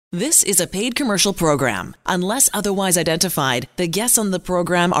This is a paid commercial program. Unless otherwise identified, the guests on the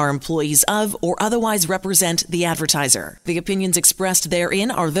program are employees of or otherwise represent the advertiser. The opinions expressed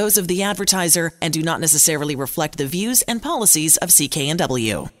therein are those of the advertiser and do not necessarily reflect the views and policies of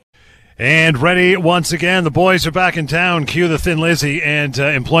CKNW. And ready once again. The boys are back in town. Cue the Thin Lizzy, and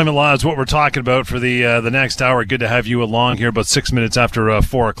employment law is what we're talking about for the next hour. Good to have you along here about 6 minutes after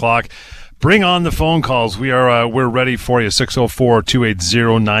 4 o'clock. Bring on the phone calls. We're ready for you.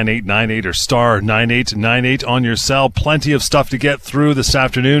 604-280-9898 or star 9898 on your cell. Plenty of stuff to get through this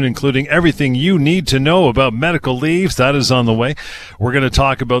afternoon, including everything you need to know about medical leaves. That is on the way. We're going to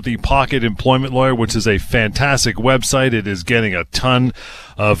talk about the Pocket Employment Lawyer, which is a fantastic website. It is getting a ton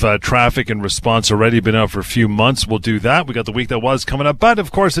of traffic and response already. Been out for a few months. We'll do that. We got the week that was coming up. But,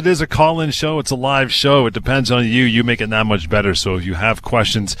 of course, it is a call-in show. It's a live show. It depends on you. You make it that much better. So if you have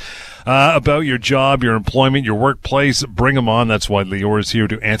questions about your job, your employment, your workplace, bring them on. That's why Lior is here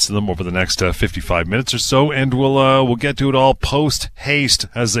to answer them over the next 55 minutes or so, and we'll get to it all post-haste,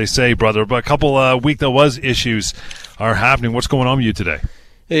 as they say, brother. But a couple week that was issues are happening. What's going on with you today?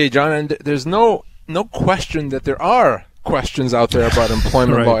 Hey, John, and there's no question that there are questions out there about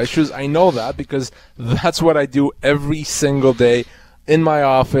employment law issues. I know that because that's what I do every single day. In my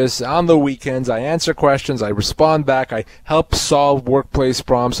office, on the weekends, I answer questions, I respond back, I help solve workplace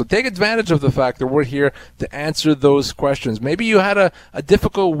problems. So take advantage of the fact that we're here to answer those questions. Maybe you had a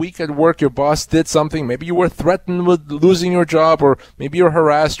difficult week at work, your boss did something, maybe you were threatened with losing your job, or maybe you're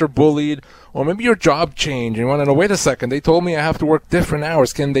harassed or bullied, or maybe your job changed, and you want to know, wait a second, they told me I have to work different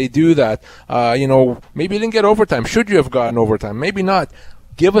hours, can they do that? Maybe you didn't get overtime, should you have gotten overtime? Maybe not.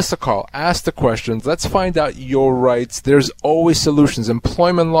 Give us a call. Ask the questions. Let's find out your rights. There's always solutions.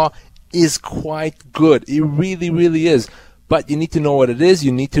 Employment law is quite good. It really, really is. But you need to know what it is.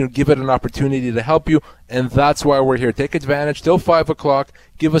 You need to give it an opportunity to help you, and that's why we're here. Take advantage till 5 o'clock.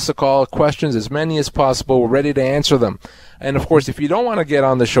 Give us a call. Questions, as many as possible. We're ready to answer them. And, of course, if you don't want to get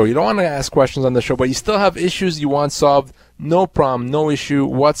on the show, you don't want to ask questions on the show, but you still have issues you want solved, no problem, no issue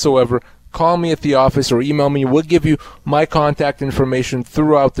whatsoever. Call me at the office or email me. We'll give you my contact information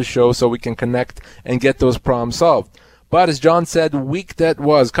throughout the show so we can connect and get those problems solved. But as John said, week that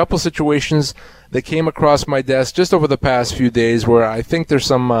was, a couple situations that came across my desk just over the past few days where I think there's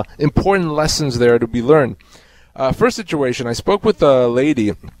some important lessons there to be learned. First situation, I spoke with a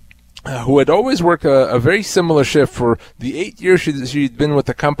lady who had always worked a very similar shift for the 8 years she'd been with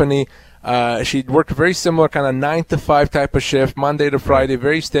the company. She'd worked a very similar kind of 9 to 5 type of shift, Monday to Friday,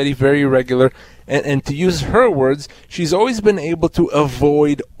 very steady, very regular. And to use her words, she's always been able to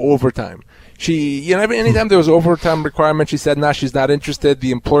avoid overtime. Anytime there was overtime requirement, she said, she's not interested. The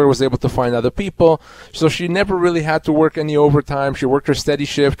employer was able to find other people. So she never really had to work any overtime. She worked her steady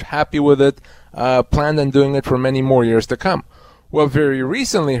shift, happy with it, planned on doing it for many more years to come. Well, very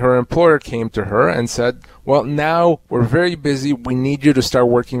recently, her employer came to her and said, well, now we're very busy. We need you to start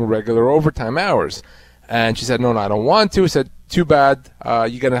working regular overtime hours. And she said, no, I don't want to. He said, too bad.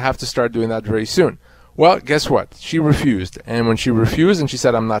 You're going to have to start doing that very soon. Well, guess what? She refused. And when she refused and she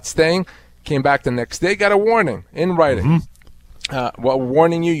said, I'm not staying, came back the next day, got a warning in writing.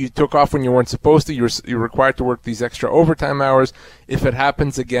 Warning you took off when you weren't supposed to. You're required to work these extra overtime hours. If it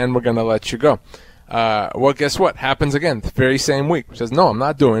happens again, we're going to let you go. Well, guess what? Happens again, the very same week. Says, no, I'm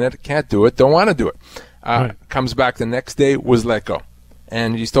not doing it. Can't do it. Don't want to do it. Comes back the next day, was let go.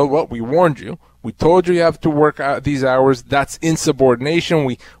 And he's told, well, we warned you. We told you have to work these hours. That's insubordination.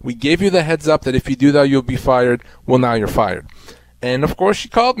 We gave you the heads up that if you do that, you'll be fired. Well, now you're fired. And, of course, she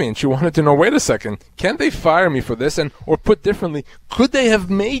called me and she wanted to know, wait a second, can they fire me for this? Or put differently, could they have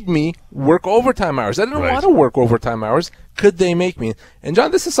made me work overtime hours? I didn't want to work overtime hours. Could they make me? And,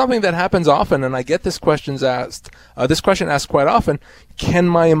 John, this is something that happens often, and I get this question asked quite often. Can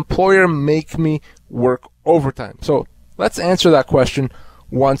my employer make me work overtime? So let's answer that question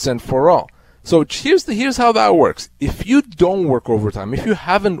once and for all. So here's how that works. If you don't work overtime, if you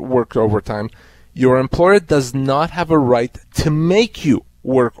haven't worked overtime, your employer does not have a right to make you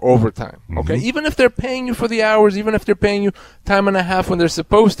work overtime, okay? Even if they're paying you for the hours, even if they're paying you time and a half when they're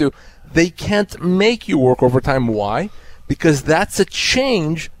supposed to, they can't make you work overtime. Why? Because that's a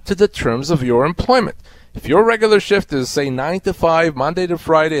change to the terms of your employment. If your regular shift is, say, 9 to 5, Monday to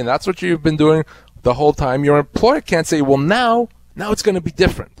Friday, and that's what you've been doing the whole time, your employer can't say, well, now it's going to be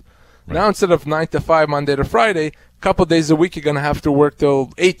different. Right. Now, instead of 9 to 5, Monday to Friday, a couple days a week, you're going to have to work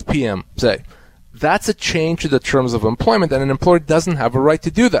till 8 p.m., say. That's a change to the terms of employment, and an employer doesn't have a right to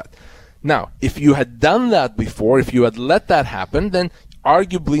do that. Now, if you had done that before, if you had let that happen, then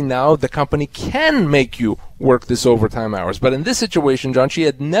arguably now the company can make you work this overtime hours. But in this situation, John, she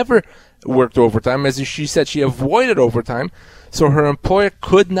had never worked overtime. As she said, she avoided overtime, so her employer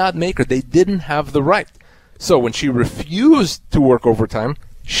could not make her. They didn't have the right. So when she refused to work overtime,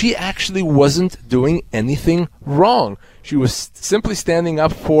 she actually wasn't doing anything wrong. She was simply standing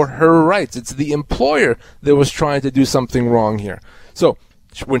up for her rights. It's the employer that was trying to do something wrong here. So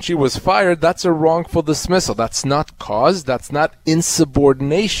when she was fired, that's a wrongful dismissal. That's not cause. That's not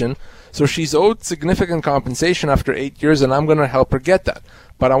insubordination. So she's owed significant compensation after 8 years, and I'm going to help her get that.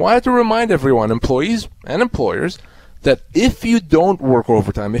 But I wanted to remind everyone, employees and employers, that if you don't work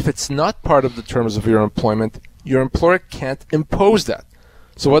overtime, if it's not part of the terms of your employment, your employer can't impose that.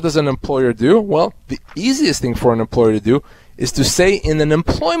 So what does an employer do? Well, the easiest thing for an employer to do is to say in an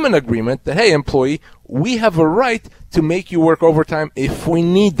employment agreement that, hey, employee, we have a right to make you work overtime if we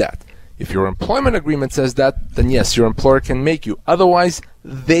need that. If your employment agreement says that, then yes, your employer can make you. Otherwise,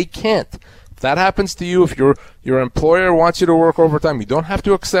 they can't. If that happens to you, if your employer wants you to work overtime, you don't have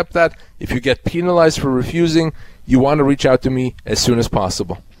to accept that. If you get penalized for refusing, you want to reach out to me as soon as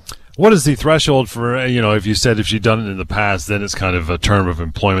possible. What is the threshold for, if you said if she'd done it in the past, then it's kind of a term of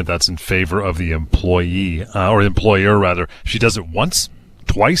employment that's in favor of the employee, or employer rather. If she does it once,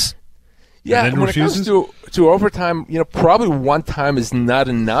 twice, yeah, and then when refuses? it comes to overtime, probably one time is not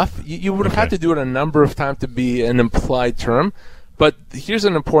enough. You would have had to do it a number of times to be an implied term. But here's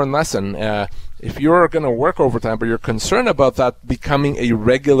an important lesson. If you're going to work overtime, but you're concerned about that becoming a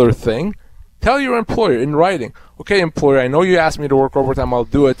regular thing, tell your employer in writing, okay, employer, I know you asked me to work overtime, I'll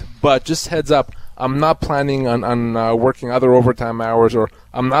do it, but just heads up, I'm not planning on working other overtime hours, or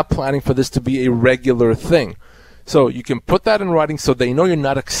I'm not planning for this to be a regular thing. So you can put that in writing so they know you're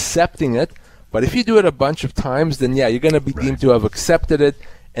not accepting it. But if you do it a bunch of times, then yeah, you're going to be deemed to have accepted it,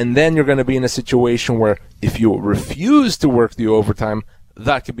 and then you're going to be in a situation where if you refuse to work the overtime,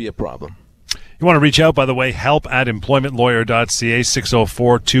 that could be a problem. You want to reach out, by the way, help@employmentlawyer.ca,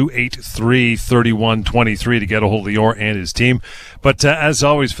 604-283-3123 to get a hold of Lior and his team. But as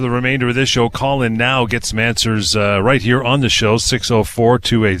always, for the remainder of this show, call in now, get some answers right here on the show,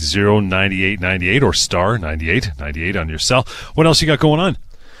 604-280-9898 or star 9898 on your cell. What else you got going on?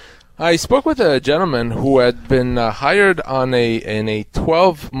 I spoke with a gentleman who had been hired on in a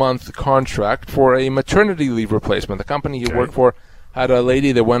 12-month contract for a maternity leave replacement. The company he worked for had a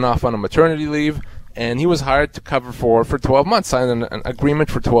lady that went off on a maternity leave, and he was hired to cover for 12 months, signed an agreement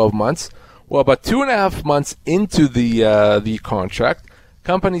for 12 months. Well, about 2.5 months into the contract,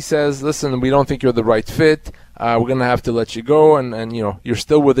 company says, listen, we don't think you're the right fit. We're going to have to let you go, and you're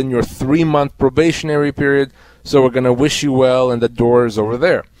still within your 3-month probationary period, so we're going to wish you well, and the door is over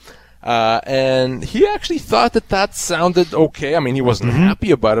there. And he actually thought that sounded okay. I mean, he wasn't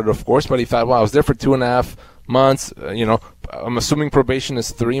happy about it, of course, but he thought, well, I was there for 2.5 months, I'm assuming probation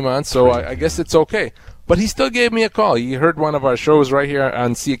is 3 months, so I guess it's okay. But he still gave me a call. He heard one of our shows right here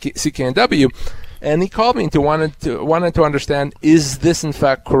on CKNW, and he called me to wanted to understand, is this in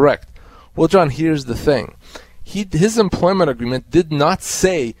fact correct? Well, John, here's the thing. His employment agreement did not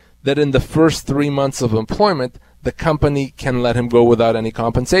say that in the first 3 months of employment, the company can let him go without any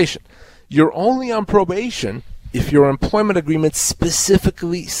compensation. You're only on probation if your employment agreement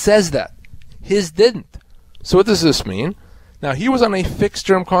specifically says that. His didn't. So what does this mean? Now, he was on a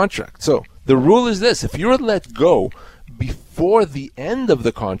fixed-term contract. So the rule is this. If you're let go before the end of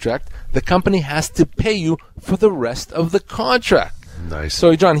the contract, the company has to pay you for the rest of the contract. Nice.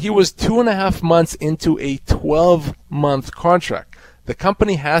 So, John, he was 2.5 months into a 12-month contract. The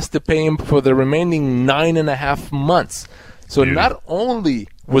company has to pay him for the remaining 9.5 months. So not only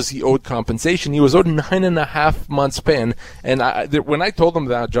was he owed compensation, he was owed 9.5 months pay. And when I told him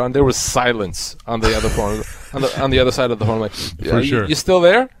that, John, there was silence on the other phone, on the other side of the phone. Like, For sure. You still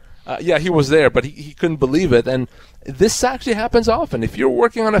there? Yeah, he was there, but he couldn't believe it. And this actually happens often. If you're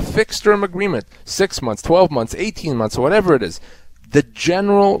working on a fixed-term agreement, 6 months, 12 months, 18 months, whatever it is, the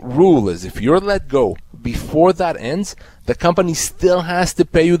general rule is if you're let go before that ends, the company still has to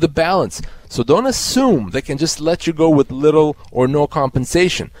pay you the balance. So don't assume they can just let you go with little or no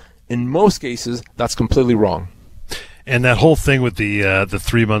compensation. In most cases, that's completely wrong. And that whole thing with the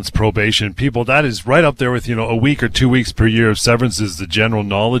 3 months probation, people, that is right up there with, a week or 2 weeks per year of severance is the general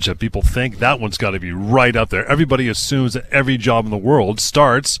knowledge that people think. That one's got to be right up there. Everybody assumes that every job in the world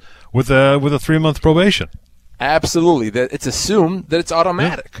starts with a 3-month probation. Absolutely. That it's assumed that it's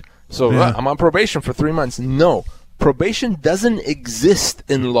automatic. So I'm on probation for 3 months. No. Probation doesn't exist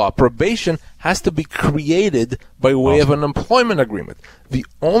in law. Probation has to be created by way of an employment agreement. The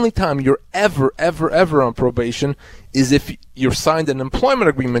only time you're ever on probation is if you signed an employment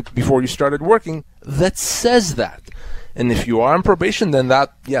agreement before you started working that says that. And if you are on probation, then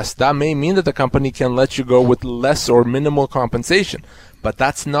that may mean that the company can let you go with less or minimal compensation. But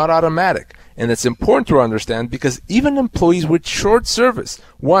that's not automatic. And it's important to understand, because even employees with short service,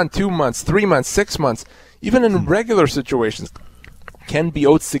 1, 2 months, 3 months, 6 months, even in regular situations, can be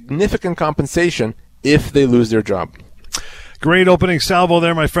owed significant compensation if they lose their job. Great opening salvo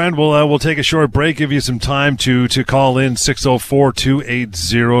there, my friend. We'll take a short break, give you some time to call in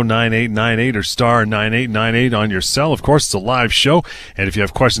 604-280-9898 or star 9898 on your cell. Of course, it's a live show, and if you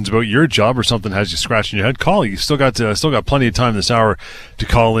have questions about your job or something has you scratching your head, call. You still got plenty of time this hour to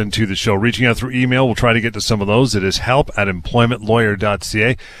call into the show. Reaching out through email, we'll try to get to some of those. It is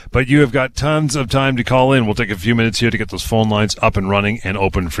help@employmentlawyer.ca, but you have got tons of time to call in. We'll take a few minutes here to get those phone lines up and running and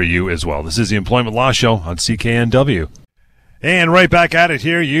open for you as well. This is the Employment Law Show on CKNW. And right back at it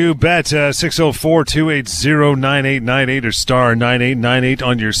here, you bet. 604-280-9898 or star 9898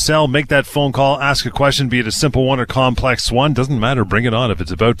 on your cell. Make that phone call, ask a question, be it a simple one or complex one. Doesn't matter, bring it on. If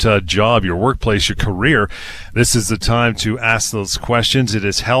it's about job, your workplace, your career, this is the time to ask those questions. It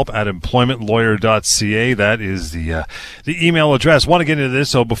is help@employmentlawyer.ca. That is the email address. Want to get into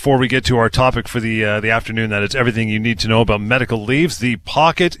this, so before we get to our topic for the afternoon, that is everything you need to know about medical leaves. The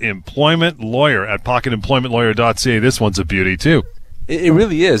Pocket Employment Lawyer at pocketemploymentlawyer.ca. This one's a beauty too. It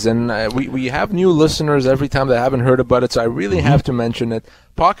really is, and we have new listeners every time that haven't heard about it, so I really have to mention it.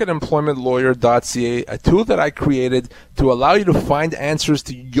 pocketemploymentlawyer.ca, a tool that I created to allow you to find answers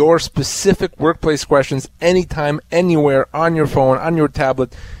to your specific workplace questions anytime, anywhere, on your phone, on your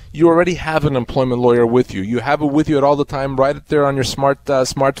tablet. You already have an employment lawyer with you. You have it with you at all the time, right there on your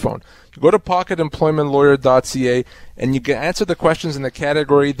smartphone. You go to pocketemploymentlawyer.ca and you can answer the questions in the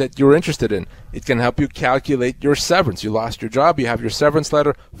category that you're interested in. It can help you calculate your severance. You lost your job, you have your severance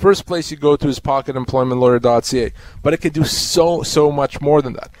letter. First place you go to is pocketemploymentlawyer.ca. But it can do so much more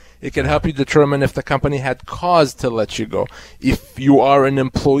than that. It can help you determine if the company had cause to let you go, if you are an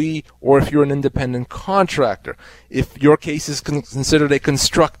employee or if you're an independent contractor. If your case is considered a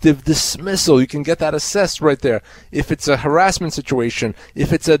constructive dismissal, you can get that assessed right there. If it's a harassment situation,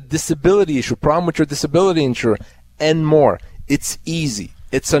 if it's a disability issue, problem with your disability insurer, and more. It's easy.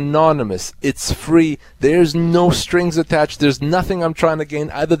 It's anonymous. It's free. There's no strings attached. There's nothing I'm trying to gain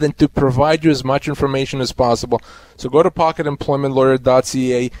other than to provide you as much information as possible. So go to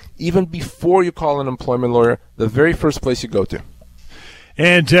pocketemploymentlawyer.ca. Even before you call an employment lawyer, the very first place you go to.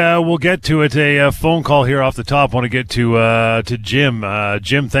 And we'll get to it. A phone call here off the top. Want to get to Jim.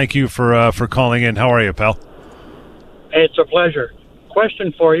 Jim, thank you for calling in. How are you, pal? It's a pleasure.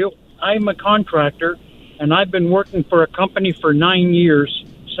 Question for you. I'm a contractor, and I've been working for a company for 9 years,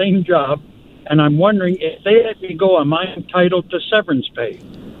 same job, and I'm wondering if they let me go, am I entitled to severance pay?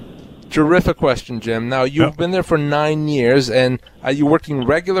 Terrific question, Jim. Now, you've been there for 9 years, and are you working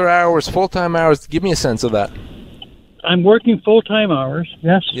regular hours, full-time hours? Give me a sense of that. I'm working full-time hours,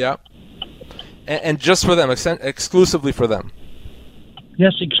 yes. Yeah. And just for them, exclusively for them?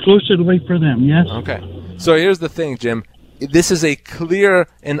 Yes, exclusively for them, yes. Okay. So here's the thing, Jim. This is a clear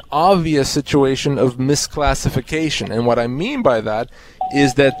and obvious situation of misclassification. And what I mean by that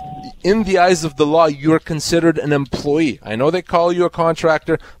is that in the eyes of the law, you're considered an employee. I know they call you a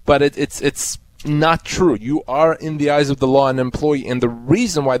contractor, but it's not true. You are, in the eyes of the law, an employee. And the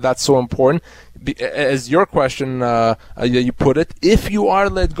reason why that's so important, as your question you put it, if you are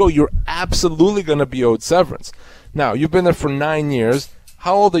let go, you're absolutely going to be owed severance. Now, you've been there for 9 years.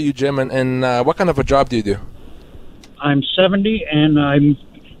 How old are you, Jim, and what kind of a job do you do? I'm 70, and I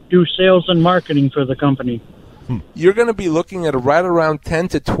do sales and marketing for the company. You're going to be looking at right around 10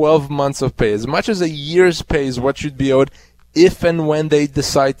 to 12 months of pay. As much as a year's pay is what you'd be owed if and when they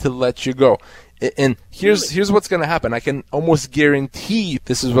decide to let you go. And here's what's going to happen. I can almost guarantee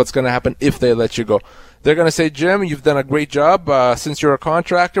this is what's going to happen if they let you go. They're going to say, Jim, you've done a great job. Since you're a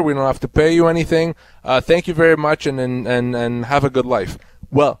contractor, we don't have to pay you anything. Thank you very much, and have a good life.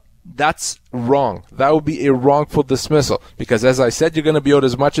 Well, that's wrong. That would be a wrongful dismissal because, as I said, you're going to be owed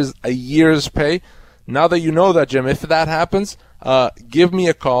as much as a year's pay. Now that you know that, Jim, if that happens, give me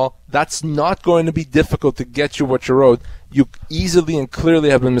a call. That's not going to be difficult to get you what you're owed. You easily and clearly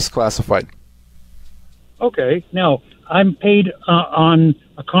have been misclassified. Okay. Now, I'm paid on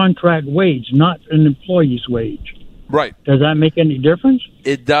a contract wage, not an employee's wage. Right. Does that make any difference?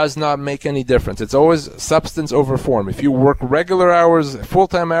 It does not make any difference. It's always substance over form. If you work regular hours,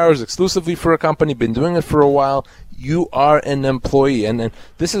 full-time hours, exclusively for a company, been doing it for a while, you are an employee. And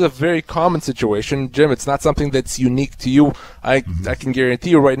this is a very common situation. Jim, it's not something that's unique to you. I can guarantee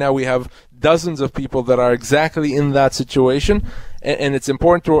you right now we have dozens of people that are exactly in that situation. And it's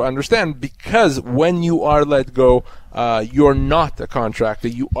important to understand because when you are let go, you're not a contractor.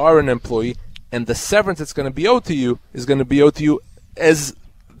 You are an employee. and the severance that's going to be owed to you is going to be owed to you as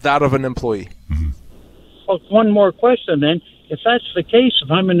that of an employee. Well, one more question then. If that's the case, if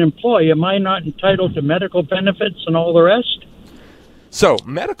I'm an employee, am I not entitled to medical benefits and all the rest? So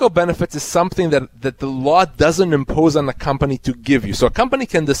medical benefits is something that the law doesn't impose on a company to give you. So a company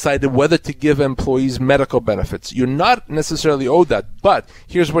can decide whether to give employees medical benefits. You're not necessarily owed that, but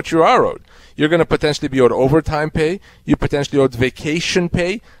here's what you are owed. You're going to potentially be owed overtime pay. You potentially owed vacation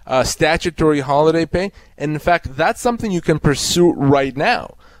pay, statutory holiday pay. And in fact, that's something you can pursue right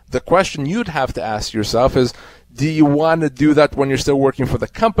now. The question you'd have to ask yourself is, do you want to do that when you're still working for the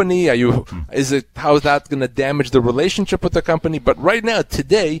company? How is that going to damage the relationship with the company? But right now,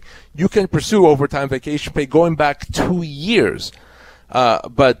 today, you can pursue overtime vacation pay going back 2 years.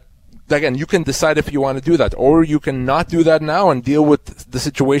 But again, you can decide if you want to do that, or you can not do that now and deal with the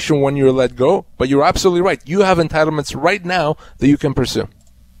situation when you're let go. But you're absolutely right. You have entitlements right now that you can pursue.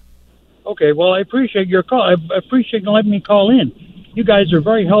 Okay, well, I appreciate your call. I appreciate you letting me call in. You guys are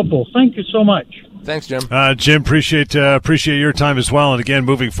very helpful. Thank you so much. Thanks, Jim. Jim, appreciate your time as well. And again,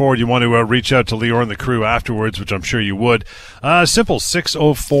 moving forward, you want to reach out to Lior and the crew afterwards, which I'm sure you would. Simple,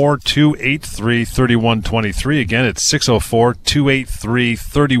 604-283-3123. Again, it's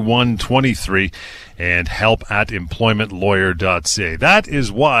 604-283-3123. And help@employmentlawyer.ca. That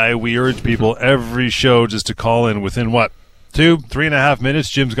is why we urge people every show just to call in within, 3.5 minutes?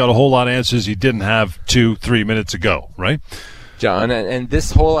 Jim's got a whole lot of answers he didn't have 2-3 minutes ago, right? John, and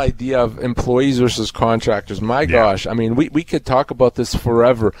this whole idea of employees versus contractors, gosh, I mean, we could talk about this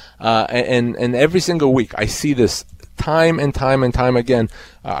forever. And every single week I see this time and time and time again.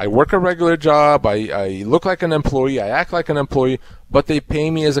 I work a regular job, I look like an employee, I act like an employee, but they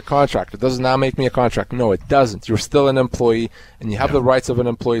pay me as a contractor. Does not make me a contractor. No, it doesn't. You're still an employee, and you have the rights of an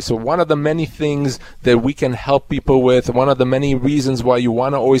employee. So one of the many things that we can help people with, one of the many reasons why you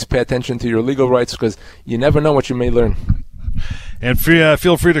want to always pay attention to your legal rights, because you never know what you may learn. And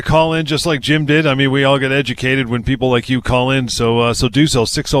feel free to call in just like Jim did. I mean, we all get educated when people like you call in, so do so.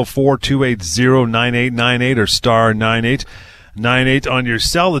 604-280-9898 or star 9898 on your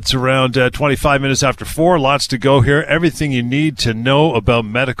cell. It's around 25 minutes after 4. Lots to go here. Everything you need to know about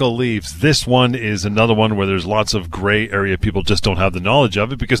medical leaves. This one is another one where there's lots of gray area. People just don't have the knowledge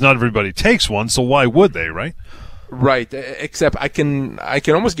of it because not everybody takes one, so why would they, right? Right, except I can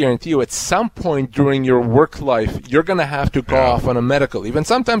almost guarantee you at some point during your work life, you're going to have to go off on a medical leave. And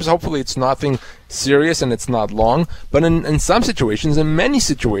sometimes, hopefully, it's nothing serious and it's not long. But in some situations, in many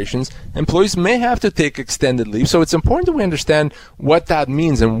situations, employees may have to take extended leave. So it's important that we understand what that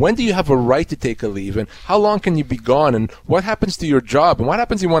means and when do you have a right to take a leave and how long can you be gone and what happens to your job and what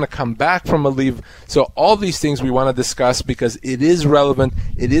happens if you want to come back from a leave. So all these things we want to discuss because it is relevant.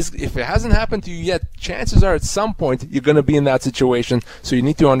 It is, if it hasn't happened to you yet, chances are at some point you're going to be in that situation. So you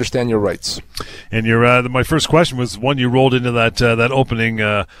need to understand your rights. And my first question was one you rolled into that opening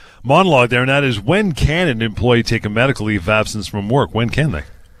monologue there, and that is, when can an employee take a medical leave of absence from work? When can they?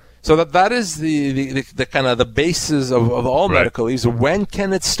 So that is the kind of the basis of all medical leaves. When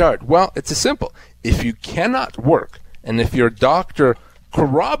can it start? Well, it's simple. If you cannot work, and if your doctor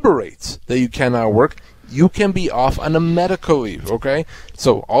corroborates that you cannot work, you can be off on a medical leave, okay?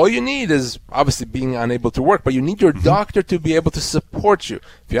 So all you need is obviously being unable to work, but you need your doctor to be able to support you.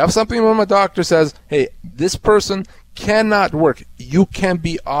 If you have something where my doctor says, hey, this person cannot work, you can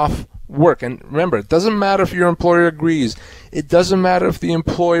be off work. And remember, it doesn't matter if your employer agrees. It doesn't matter if the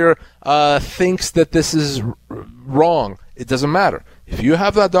employer thinks that this is wrong. It doesn't matter. If you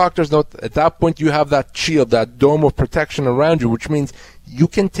have that doctor's note, at that point you have that shield, that dome of protection around you, which means you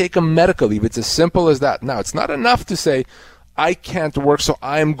can take a medical leave. It's as simple as that. Now, it's not enough to say, I can't work, so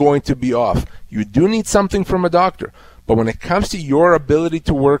I'm going to be off. You do need something from a doctor. But when it comes to your ability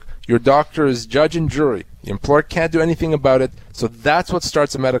to work, your doctor is judge and jury. The employer can't do anything about it. So that's what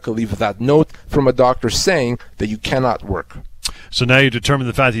starts a medical leave, that note from a doctor saying that you cannot work. So now you determine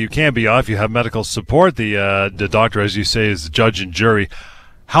the fact that you can be off. You have medical support. The doctor, as you say, is the judge and jury.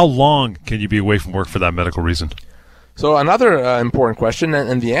 How long can you be away from work for that medical reason? So another important question,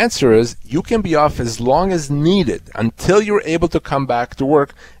 and the answer is you can be off as long as needed until you're able to come back to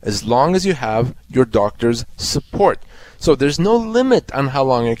work, as long as you have your doctor's support. So there's no limit on how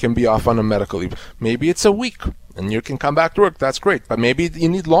long you can be off on a medical leave. Maybe it's a week and you can come back to work. That's great. But maybe you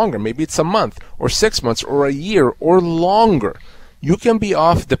need longer. Maybe it's a month or 6 months or a year or longer. You can be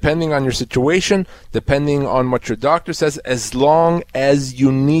off depending on your situation, depending on what your doctor says, as long as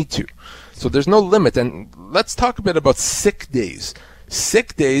you need to. So there's no limit. And let's talk a bit about sick days.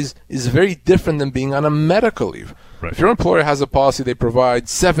 Sick days is very different than being on a medical leave. Right. If your employer has a policy, they provide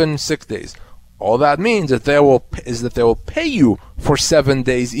 7 sick days. All that means is that they will pay you for 7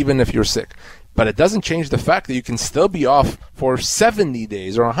 days even if you're sick. But it doesn't change the fact that you can still be off for 70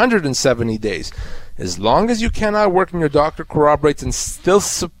 days or 170 days. As long as you cannot work and your doctor corroborates and still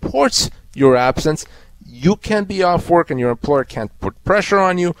supports your absence, you can be off work and your employer can't put pressure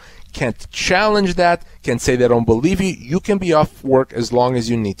on you, can't challenge that, can't say they don't believe you. You can be off work as long as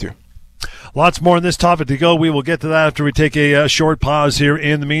you need to. Lots more on this topic to go. We will get to that after we take a short pause here.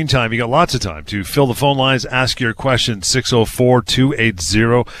 In the meantime, you got lots of time to fill the phone lines, ask your questions,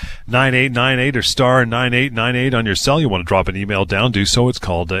 604-280-9898 or star 9898 on your cell. You want to drop an email down, do so. It's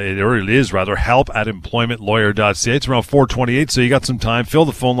called, it is help@employmentlawyer.ca. It's around 4:28, so you got some time. Fill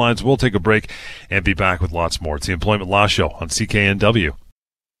the phone lines. We'll take a break and be back with lots more. It's the Employment Law Show on CKNW.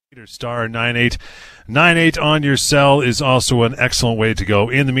 Star 9898 on your cell is also an excellent way to go.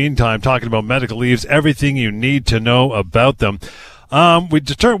 In the meantime, talking about medical leaves, everything you need to know about them. We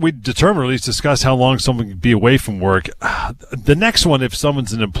determine, or at least discuss how long someone can be away from work. The next one, if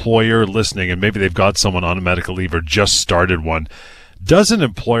someone's an employer listening and maybe they've got someone on a medical leave or just started one, does an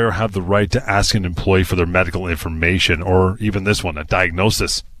employer have the right to ask an employee for their medical information, or even this one, a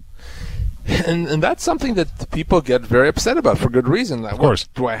diagnosis? And that's something that people get very upset about for good reason. Like, of course.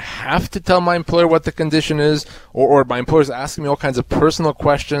 Do I have to tell my employer what the condition is? Or my employer's asking me all kinds of personal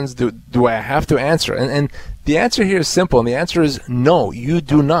questions. Do I have to answer? And the answer here is simple. And the answer is no, you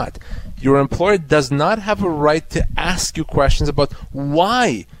do not. Your employer does not have a right to ask you questions about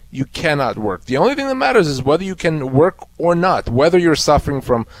why you cannot work. The only thing that matters is whether you can work or not, whether you're suffering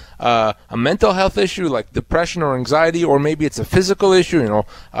from a mental health issue like depression or anxiety, or maybe it's a physical issue,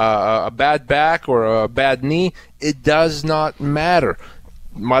 a bad back or a bad knee. It does not matter.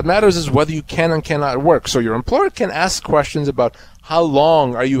 What matters is whether you can and cannot work. So your employer can ask questions about how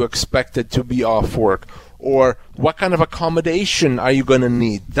long are you expected to be off work, or what kind of accommodation are you going to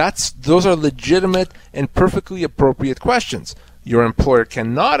need. Those are legitimate and perfectly appropriate questions. Your employer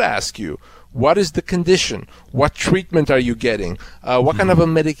cannot ask you, what is the condition? What treatment are you getting? What kind of a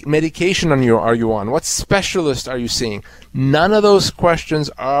medication are you on? What specialist are you seeing? None of those questions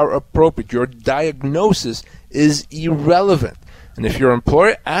are appropriate. Your diagnosis is irrelevant. And if your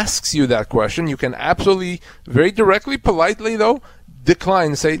employer asks you that question, you can absolutely, very directly, politely though, decline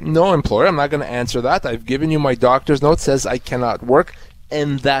and say, no, employer, I'm not going to answer that. I've given you my doctor's note, says I cannot work.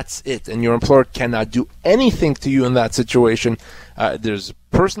 And that's it. And your employer cannot do anything to you in that situation. There's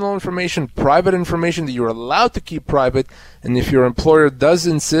personal information, private information that you're allowed to keep private. And if your employer does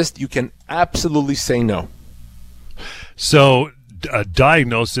insist, you can absolutely say no. So,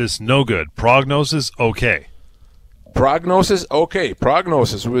 diagnosis, no good. Prognosis, okay. Prognosis, okay.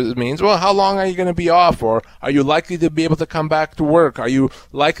 Prognosis means, well, how long are you going to be off? Or are you likely to be able to come back to work? Are you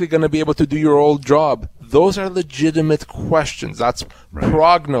likely going to be able to do your old job? Those are legitimate questions. That's right.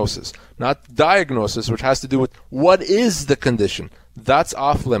 Prognosis, not diagnosis, which has to do with what is the condition. That's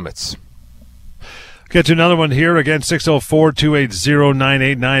off limits. Get to another one here. Again,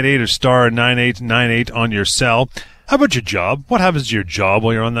 604-280-9898 or star 9898 on your cell. How about your job? What happens to your job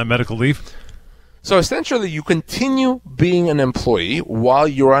while you're on that medical leave? So essentially, you continue being an employee while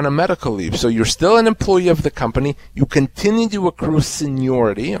you're on a medical leave. So you're still an employee of the company. You continue to accrue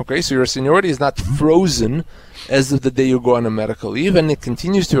seniority. Okay, so your seniority is not frozen as of the day you go on a medical leave, and it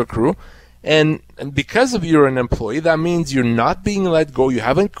continues to accrue. And because of you're an employee, that means you're not being let go. You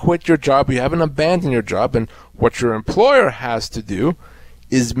haven't quit your job. You haven't abandoned your job. And what your employer has to do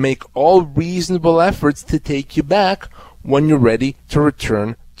is make all reasonable efforts to take you back when you're ready to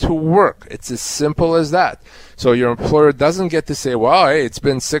return to work. It's as simple as that. So your employer doesn't get to say, well, hey, it's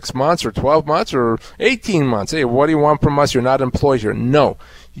been 6 months or 12 months or 18 months. Hey, what do you want from us? You're not employed here. No.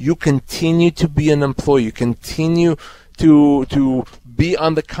 You continue to be an employee. You continue to be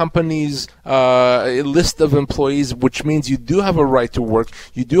on the company's list of employees, which means you do have a right to work.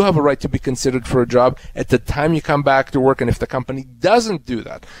 You do have a right to be considered for a job at the time you come back to work. And if the company doesn't do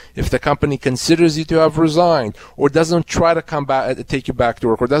that, if the company considers you to have resigned, or doesn't try to come back, take you back to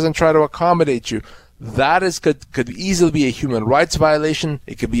work, or doesn't try to accommodate you, that could easily be a human rights violation.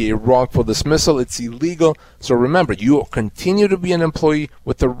 It could be a wrongful dismissal. It's illegal. So remember, you continue to be an employee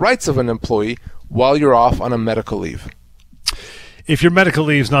with the rights of an employee while you're off on a medical leave. If your medical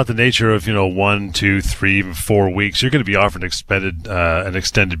leave is not the nature of 1, 2, 3, even 4 weeks, you're going to be offered an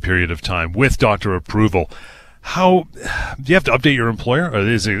extended period of time with doctor approval. How do you have to update your employer? Or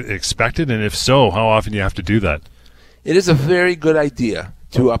is it expected? And if so, how often do you have to do that? It is a very good idea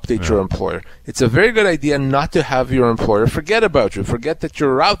to update your employer. It's a very good idea not to have your employer forget about you, forget that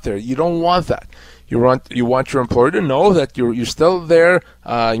you're out there. You don't want that. You want your employer to know that you're still there.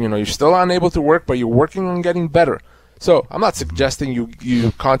 You're still unable to work, but you're working on getting better. So I'm not suggesting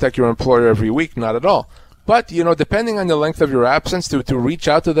you contact your employer every week, not at all. But, depending on the length of your absence, to reach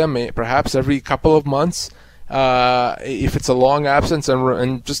out to them perhaps every couple of months, if it's a long absence,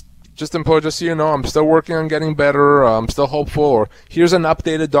 and just employer, just so you know, I'm still working on getting better, I'm still hopeful, or here's an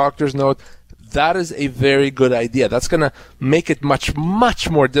updated doctor's note. That is a very good idea. That's going to make it much, much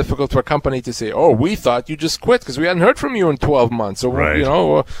more difficult for a company to say, oh, we thought you just quit because we hadn't heard from you in 12 months. So,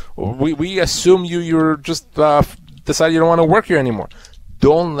 right. We assume you're just decided you don't want to work here anymore.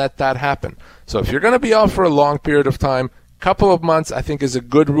 Don't let that happen. So if you're going to be off for a long period of time, couple of months, I think, is a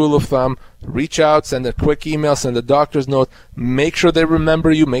good rule of thumb. Reach out, send a quick email, send a doctor's note. Make sure they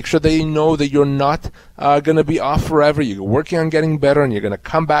remember you. Make sure they know that you're not going to be off forever. You're working on getting better, and you're going to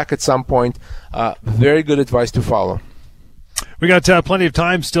come back at some point. Very good advice to follow. We got plenty of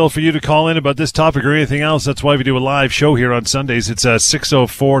time still for you to call in about this topic or anything else. That's why we do a live show here on Sundays. It's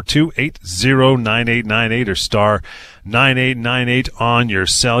 604-280-9898 or star 9898 on your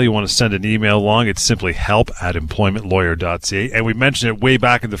cell. You want to send an email along. It's simply help@employmentlawyer.ca. And we mentioned it way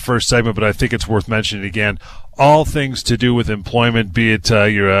back in the first segment, but I think it's worth mentioning again. All things to do with employment, be it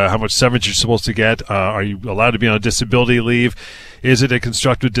how much severance you're supposed to get. Are you allowed to be on disability leave? Is it a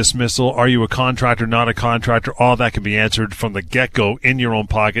constructive dismissal? Are you a contractor, not a contractor? All that can be answered from the get-go in your own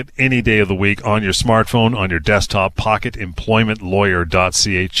pocket any day of the week on your smartphone, on your desktop,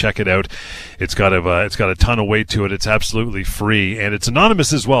 pocketemploymentlawyer.ca. Check it out. It's got a ton of weight to it. It's absolutely free, and it's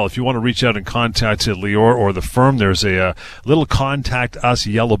anonymous as well. If you want to reach out and contact Lior or the firm, there's a little Contact Us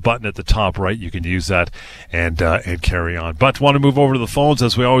yellow button at the top right. You can use that and carry on. But want to move over to the phones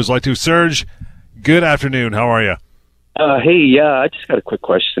as we always like to. Serge, good afternoon. How are you? Hey, I just got a quick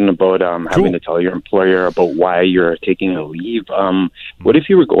question about having to tell your employer about why you're taking a leave. What if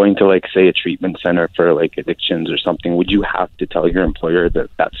you were going to, say, a treatment center for, addictions or something? Would you have to tell your employer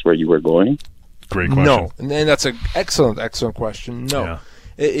that that's where you were going? Great question. No, and that's an excellent question. No. Yeah.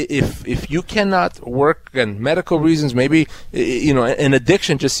 If you cannot work, again, medical reasons, maybe, an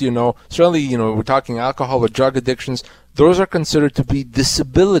addiction, just so you know, certainly, we're talking alcohol or drug addictions, those are considered to be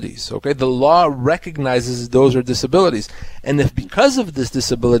disabilities, okay? The law recognizes those are disabilities. And if because of this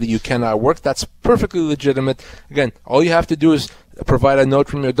disability you cannot work, that's perfectly legitimate. Again, all you have to do is provide a note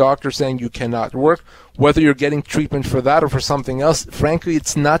from your doctor saying you cannot work. Whether you're getting treatment for that or for something else, frankly,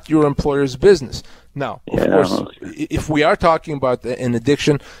 it's not your employer's business. Now, of course, if we are talking about an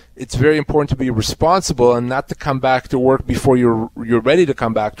addiction, it's very important to be responsible and not to come back to work before you're ready to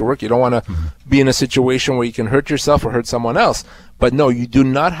come back to work. You don't want to be in a situation where you can hurt yourself or hurt someone else. But no, you do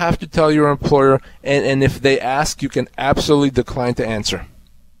not have to tell your employer, and if they ask, you can absolutely decline to answer.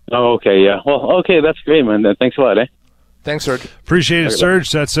 Oh, okay, yeah. Well, okay, that's great, man. Thanks a lot, eh? Thanks, Serge. Appreciate it,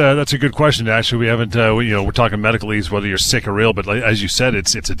 Serge. That's a good question. Actually, we haven't, we're talking medical leaves, whether you're sick or ill, but as you said,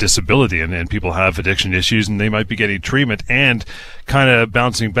 it's a disability, and people have addiction issues, and they might be getting treatment. And kind of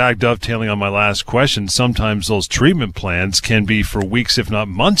bouncing back, dovetailing on my last question, sometimes those treatment plans can be for weeks, if not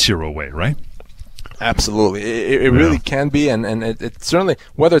months, you're away, right? Absolutely. It really can be, and it certainly,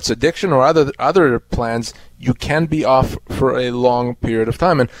 whether it's addiction or other plans, you can be off for a long period of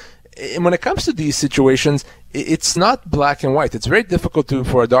time. And when it comes to these situations, it's not black and white. It's very difficult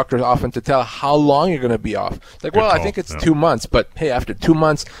for a doctor often to tell how long you're going to be off. I think it's 2 months, but hey, after 2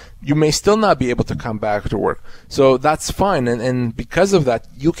 months, you may still not be able to come back to work. So that's fine, and because of that,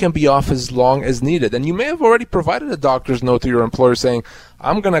 you can be off as long as needed. And you may have already provided a doctor's note to your employer saying,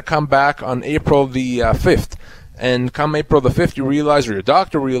 I'm going to come back on April the 5th. And come April the 5th, you realize, or your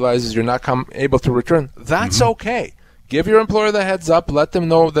doctor realizes you're not able to return. That's okay. Give your employer the heads up. Let them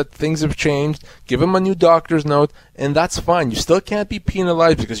know that things have changed. Give them a new doctor's note, and that's fine. You still can't be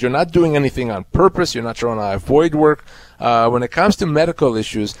penalized because you're not doing anything on purpose. You're not trying to avoid work. When it comes to medical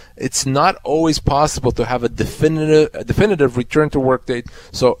issues, it's not always possible to have a definitive return to work date,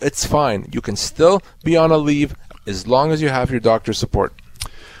 so it's fine. You can still be on a leave as long as you have your doctor's support.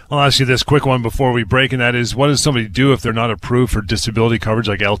 I'll ask you this quick one before we break, and that is, what does somebody do if they're not approved for disability coverage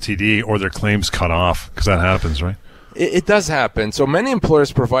like LTD or their claims cut off? Because that happens, right? It does happen. So many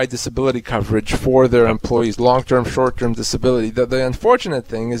employers provide disability coverage for their employees, long-term, short-term disability. The unfortunate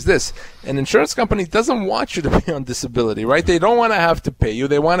thing is this: an insurance company doesn't want you to be on disability, right? They don't want to have to pay you.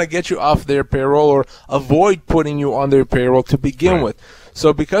 They want to get you off their payroll or avoid putting you on their payroll to begin with.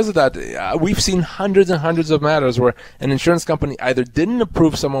 So because of that, we've seen hundreds and hundreds of matters where an insurance company either didn't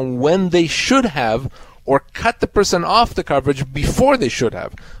approve someone when they should have or cut the person off the coverage before they should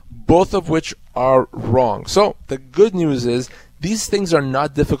have, both of which are wrong. So the good news is these things are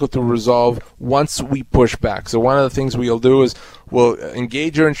not difficult to resolve once we push back. So one of the things we'll do is we'll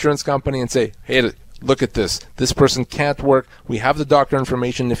engage your insurance company and say, hey, look at this. This person can't work. We have the doctor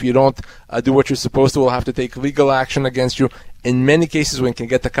information. If you don't do what you're supposed to, we'll have to take legal action against you. In many cases, we can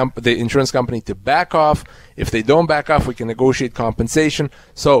get the insurance company to back off. If they don't back off, we can negotiate compensation.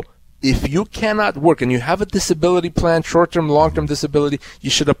 So if you cannot work and you have a disability plan, short-term, long-term disability,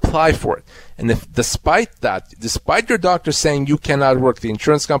 you should apply for it. And if despite your doctor saying you cannot work, the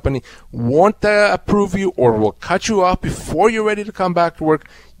insurance company won't approve you or will cut you off before you're ready to come back to work,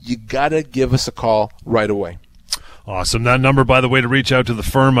 you gotta give us a call right away. Awesome. That number, by the way, to reach out to the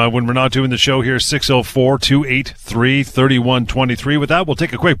firm when we're not doing the show here, 604-283-3123. With that, we'll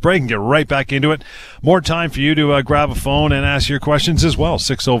take a quick break and get right back into it. More time for you to grab a phone and ask your questions as well.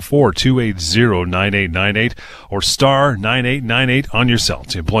 604-280-9898 or star 9898 on your cell.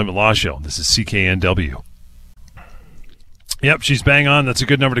 It's the Employment Law Show. This is CKNW. Yep, she's bang on. That's a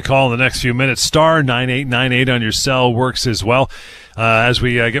good number to call in the next few minutes. Star 9898 on your cell works as well. As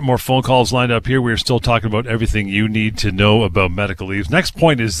we get more phone calls lined up here, we're still talking about everything you need to know about medical leaves. Next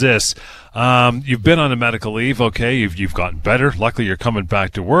point is this. You've been on a medical leave, okay? You've gotten better. Luckily, you're coming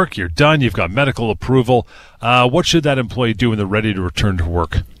back to work. You're done. You've got medical approval. What should that employee do when they're ready to return to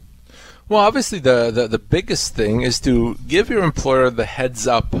work? Well, obviously, the biggest thing is to give your employer the heads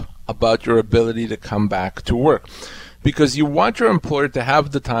up about your ability to come back to work, because you want your employer to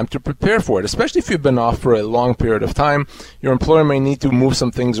have the time to prepare for it, especially if you've been off for a long period of time. Your employer may need to move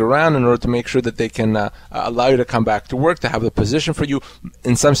some things around in order to make sure that they can allow you to come back to work, to have the position for you.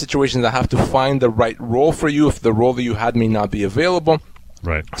 In some situations, they have to find the right role for you if the role that you had may not be available.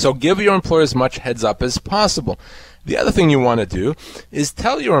 Right. So give your employer as much heads up as possible. The other thing you want to do is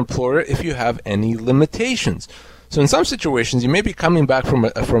tell your employer if you have any limitations. So in some situations, you may be coming back from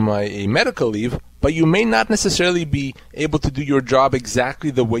a medical leave, but you may not necessarily be able to do your job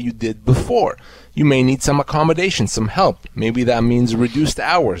exactly the way you did before. You may need some accommodation, some help. Maybe that means reduced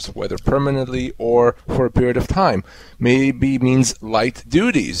hours, whether permanently or for a period of time. Maybe means light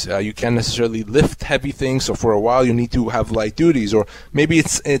duties. You can't necessarily lift heavy things, so for a while you need to have light duties. Or maybe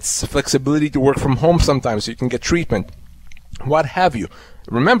it's flexibility to work from home sometimes so you can get treatment. What have you.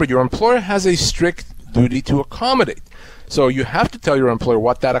 Remember, your employer has a strict duty to accommodate. So you have to tell your employer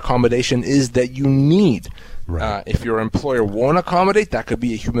what that accommodation is that you need. Right. If your employer won't accommodate, that could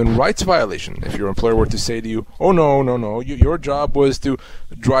be a human rights violation. If your employer were to say to you, oh, no, your job was to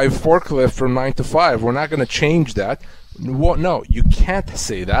drive forklift from 9 to 5. We're not going to change that. Well, no, you can't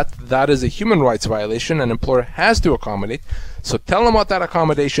say that. That is a human rights violation. An employer has to accommodate. So tell them what that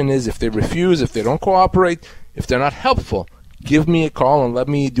accommodation is. If they refuse, if they don't cooperate, if they're not helpful, give me a call and let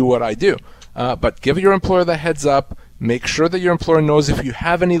me do what I do. But give your employer the heads up. Make sure that your employer knows if you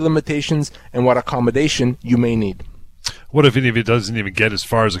have any limitations and what accommodation you may need. What if it doesn't even get as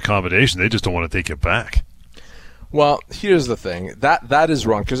far as accommodation? They just don't want to take it back. Well, here's the thing. That is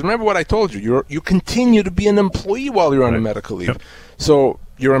wrong. Because remember what I told you. You continue to be an employee while you're on a medical leave. Yep. So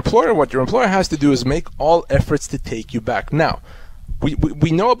what your employer has to do is make all efforts to take you back. Now, we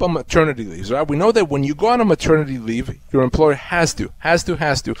know about maternity leaves, right? We know that when you go on a maternity leave, your employer has to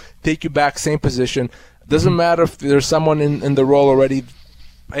take you back, same position. Doesn't matter if there's someone in the role already.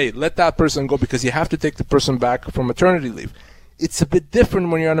 Hey, let that person go because you have to take the person back from maternity leave. It's a bit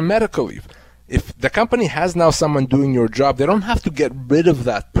different when you're on a medical leave. If the company has now someone doing your job, they don't have to get rid of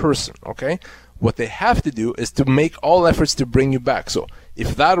that person, okay? What they have to do is to make all efforts to bring you back. So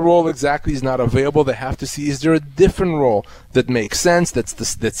if that role exactly is not available, they have to see, is there a different role that makes sense, that's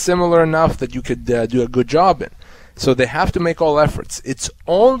similar enough that you could do a good job in? So they have to make all efforts. It's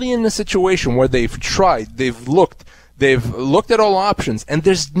only in a situation where they've tried, they've looked at all options, and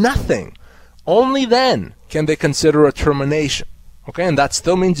there's nothing. Only then can they consider a termination. Okay, and that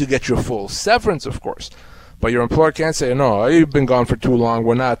still means you get your full severance, of course. But your employer can't say, no, you've been gone for too long,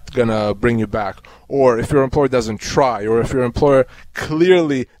 we're not going to bring you back. Or if your employer doesn't try, or if your employer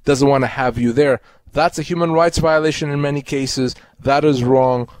clearly doesn't want to have you there, that's a human rights violation in many cases. That is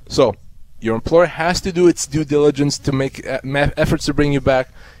wrong. So your employer has to do its due diligence to make efforts to bring you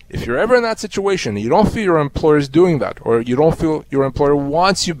back. If you're ever in that situation, and you don't feel your employer is doing that, or you don't feel your employer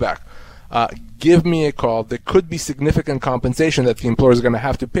wants you back, give me a call. There could be significant compensation that the employer is going to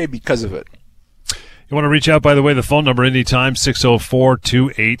have to pay because of it. You want to reach out, by the way, the phone number anytime,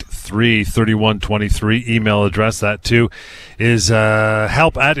 604-283-3123. Email address, that too, is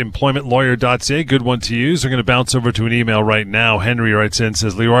help@employmentlawyer.ca. Good one to use. We're going to bounce over to an email right now. Henry writes in,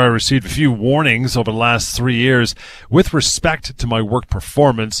 says, Leroy, I received a few warnings over the last 3 years with respect to my work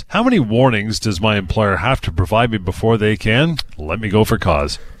performance. How many warnings does my employer have to provide me before they can let me go for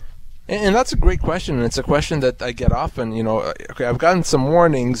cause? And that's a great question, and it's a question that I get often. Okay, I've gotten some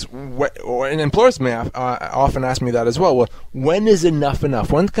warnings, and employers may often ask me that as well. Well, when is enough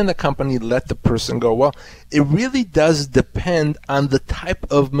enough? When can the company let the person go? Well, it really does depend on the type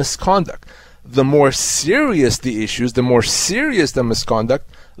of misconduct. The more serious the issues, the more serious the misconduct,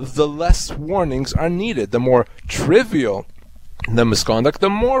 the less warnings are needed. The more trivial the misconduct, the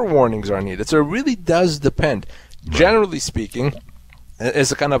more warnings are needed. So it really does depend. Right. Generally speaking,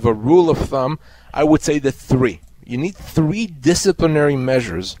 as a kind of a rule of thumb, I would say that 3. You need 3 disciplinary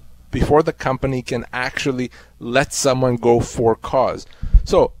measures before the company can actually let someone go for cause.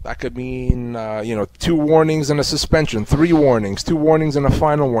 So that could mean 2 warnings and a suspension, 3 warnings, 2 warnings and a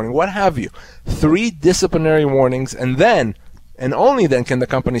final warning, what have you. 3 disciplinary warnings, and then, and only then, can the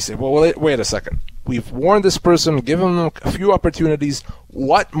company say, well, wait a second. We've warned this person, given them a few opportunities.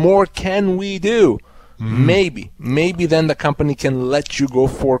 What more can we do? Maybe then the company can let you go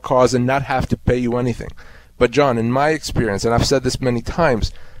for cause and not have to pay you anything. But John, in my experience, and I've said this many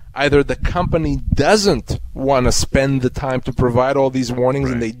times, either the company doesn't want to spend the time to provide all these warnings,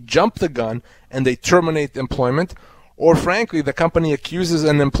 right, and they jump the gun and they terminate employment, or frankly, the company accuses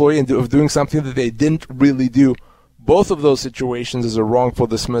an employee of doing something that they didn't really do. Both of those situations is a wrongful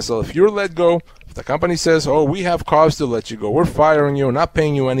dismissal. If you're let go, if the company says, oh, we have cause to let you go, we're firing you, we're not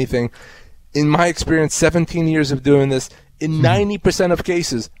paying you anything, in my experience, 17 years of doing this, in 90% of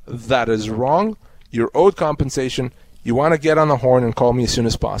cases, that is wrong. You're owed compensation. You want to get on the horn and call me as soon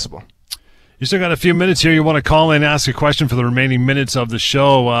as possible. You still got a few minutes here. You want to call in and ask a question for the remaining minutes of the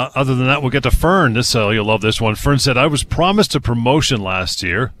show. Other than that, we'll get to Fern. You'll love this one. Fern said, I was promised a promotion last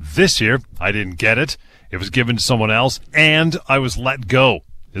year. This year, I didn't get it. It was given to someone else, and I was let go.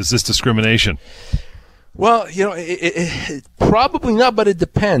 Is this discrimination? Well, it probably not, but it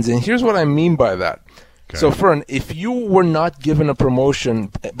depends. And here's what I mean by that. Okay. So, Fern, if you were not given a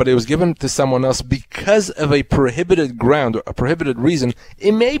promotion, but it was given to someone else because of a prohibited ground, or a prohibited reason,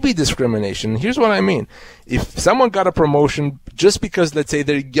 it may be discrimination. Here's what I mean. If someone got a promotion just because, let's say,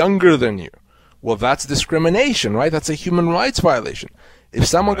 they're younger than you, well, that's discrimination, right? That's a human rights violation. If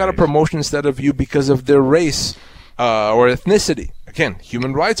someone got a promotion instead of you because of their race or ethnicity, again,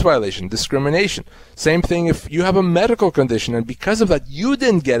 human rights violation, discrimination. Same thing if you have a medical condition and because of that you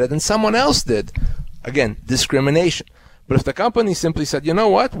didn't get it and someone else did, again, discrimination. But if the company simply said, you know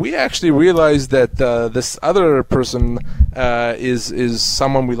what, we actually realized that this other person is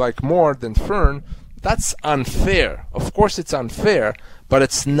someone we like more than Fern, that's unfair. Of course it's unfair, but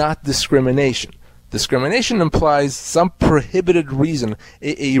it's not discrimination. Discrimination implies some prohibited reason,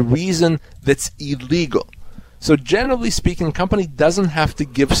 a reason that's illegal. So generally speaking, a company doesn't have to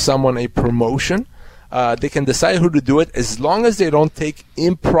give someone a promotion. They can decide who to do it as long as they don't take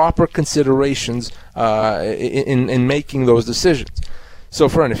improper considerations in making those decisions. So,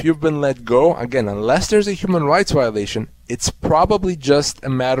 Fern, if you've been let go, again, unless there's a human rights violation, it's probably just a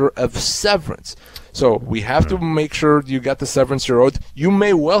matter of severance. So we have to make sure you got the severance you're owed. You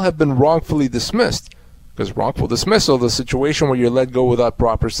may well have been wrongfully dismissed, because wrongful dismissal is a situation where you're let go without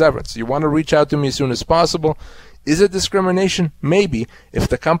proper severance. You want to reach out to me as soon as possible. Is it discrimination? Maybe, if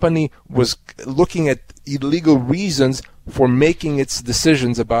the company was looking at illegal reasons for making its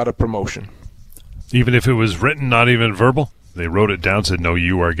decisions about a promotion. Even if it was written, not even verbal? They wrote it down, said, no,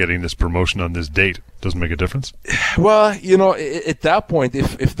 you are getting this promotion on this date. Doesn't make a difference? Well, at that point,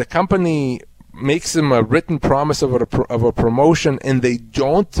 if the company makes them a written promise of a promotion and they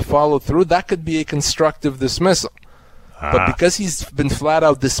don't follow through, that could be a constructive dismissal. But because he's been flat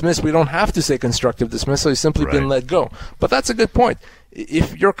out dismissed, we don't have to say constructive dismissal. He's simply been let go. But that's a good point.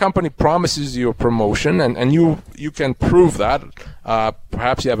 If your company promises you a promotion and you can prove that,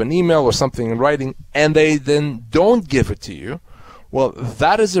 perhaps you have an email or something in writing, and they then don't give it to you, well,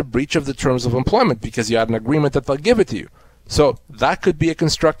 that is a breach of the terms of employment because you had an agreement that they'll give it to you. So that could be a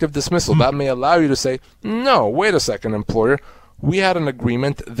constructive dismissal. That may allow you to say, no, wait a second, employer. We had an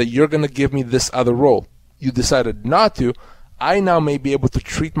agreement that you're going to give me this other role. You decided not to. I now may be able to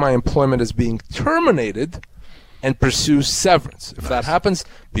treat my employment as being terminated and pursue severance. If that happens,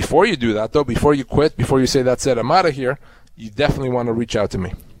 before you do that, though, before you quit, before you say, that's it, I'm out of here, you definitely want to reach out to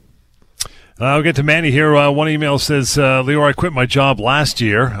me. I'll get to Manny here. One email says, Lior, I quit my job last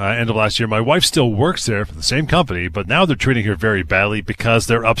year, end of last year. My wife still works there for the same company, but now they're treating her very badly because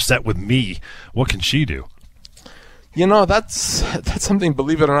they're upset with me. What can she do? That's something,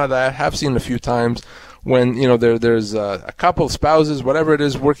 believe it or not, that I have seen a few times when, there's a couple, spouses, whatever it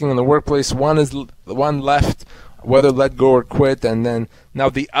is, working in the workplace. One left, whether let go or quit, and then now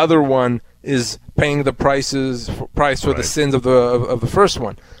the other one is paying the price for the sins of the first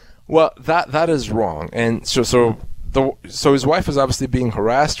one. Well, that is wrong, and so So his wife is obviously being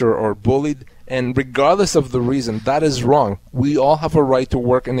harassed or bullied, and regardless of the reason, that is wrong. We all have a right to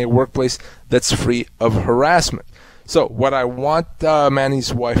work in a workplace that's free of harassment. So what I want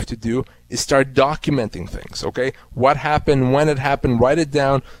Manny's wife to do is start documenting things, okay? What happened, when it happened, write it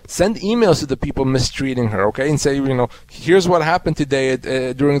down, send emails to the people mistreating her, okay? And say, here's what happened today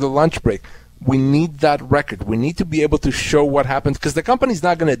during the lunch break. We need that record. We need to be able to show what happened, because the company's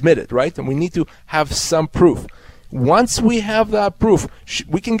not going to admit it, right? And we need to have some proof. Once we have that proof,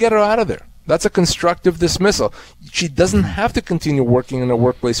 we can get her out of there. That's a constructive dismissal. She doesn't have to continue working in a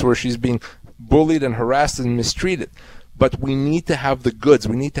workplace where she's being bullied and harassed and mistreated. But we need to have the goods.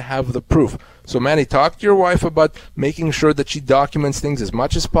 We need to have the proof. So, Manny, talk to your wife about making sure that she documents things as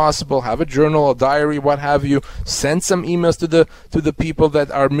much as possible. Have a journal, a diary, what have you. Send some emails to the people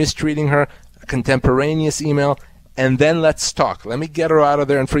that are mistreating her, a contemporaneous email, and then let's talk. Let me get her out of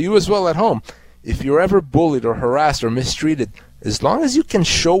there. And for you as well at home, if you're ever bullied or harassed or mistreated, as long as you can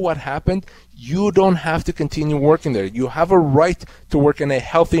show what happened, you don't have to continue working there. You have a right to work in a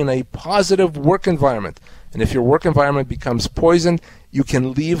healthy and a positive work environment. And if your work environment becomes poisoned, you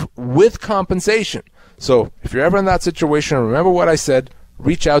can leave with compensation. So if you're ever in that situation, remember what I said,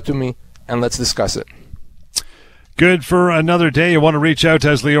 reach out to me and let's discuss it. Good for another day. You want to reach out,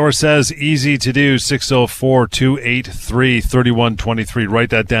 as Lior says, easy to do, 604-283-3123. Write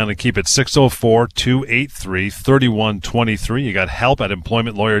that down and keep it, 604-283-3123. You got help at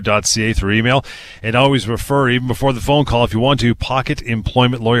employmentlawyer.ca through email. And always refer, even before the phone call, if you want to,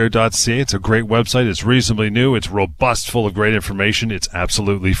 pocketemploymentlawyer.ca. It's a great website. It's reasonably new. It's robust, full of great information. It's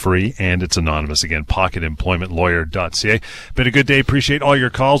absolutely free, and it's anonymous. Again, pocketemploymentlawyer.ca. Been a good day. Appreciate all your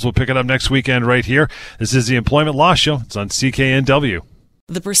calls. We'll pick it up next weekend right here. This is the Employment Law Show. It's on CKNW.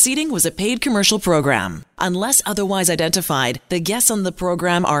 The proceeding was a paid commercial program. Unless otherwise identified, the guests on the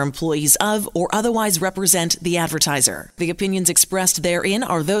program are employees of or otherwise represent the advertiser. The opinions expressed therein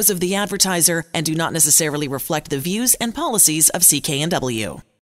are those of the advertiser and do not necessarily reflect the views and policies of CKNW.